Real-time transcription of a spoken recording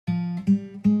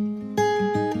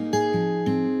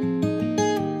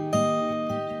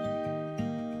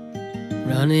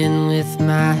running with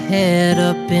my head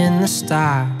up in the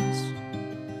stars.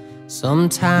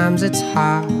 Sometimes it's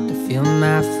hard to feel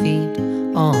my feet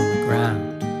on the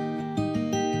ground.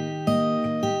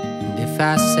 And if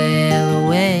I sail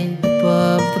away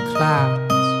above the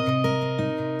clouds,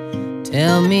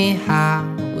 tell me, how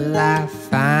will I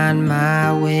find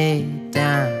my way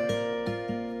down?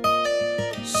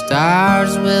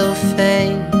 Stars will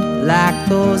fade like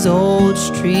those old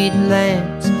street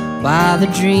lamps, while the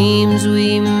dreams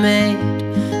we made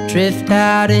drift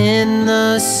out in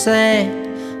the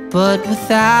sand. But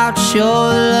without your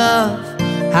love,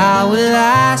 how will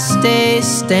I stay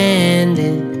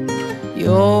standing?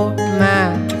 You're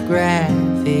my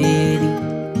gravity.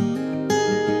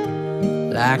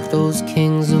 Like those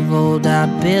kings of old, I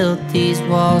built these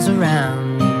walls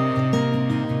around me.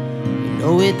 You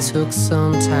know it took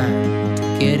some time to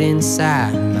get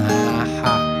inside my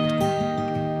heart.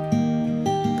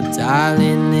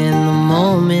 Darling, in the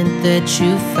moment that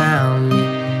you found me,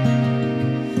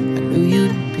 I knew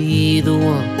you'd be the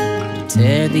one to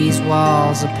tear these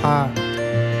walls apart.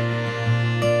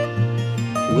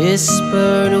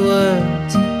 Whispered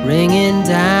words ringing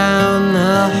down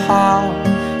the hall.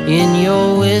 In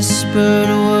your whispered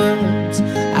words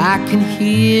I can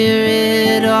hear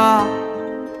it all.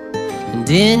 And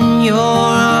in your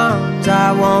arms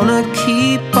I wanna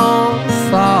keep on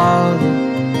falling.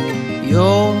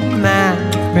 You're my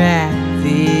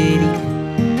gravity.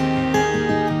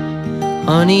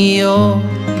 Honey, you're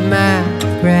my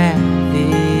gravity.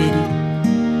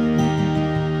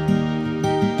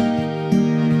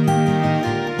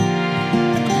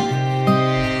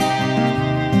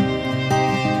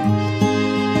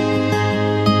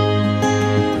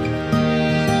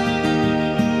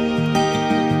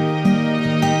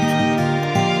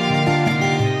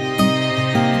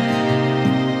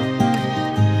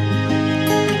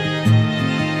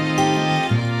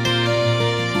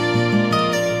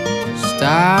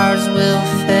 Stars will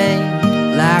fade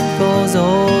like those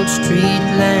old street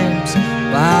lamps,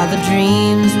 while the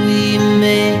dreams we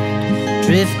made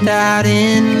drift out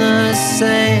in the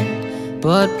sand.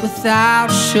 But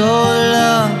without your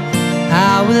love,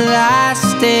 how will I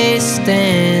stay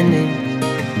standing?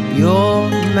 You're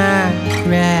my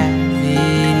gravity.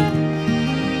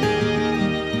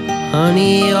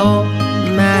 Honey, you're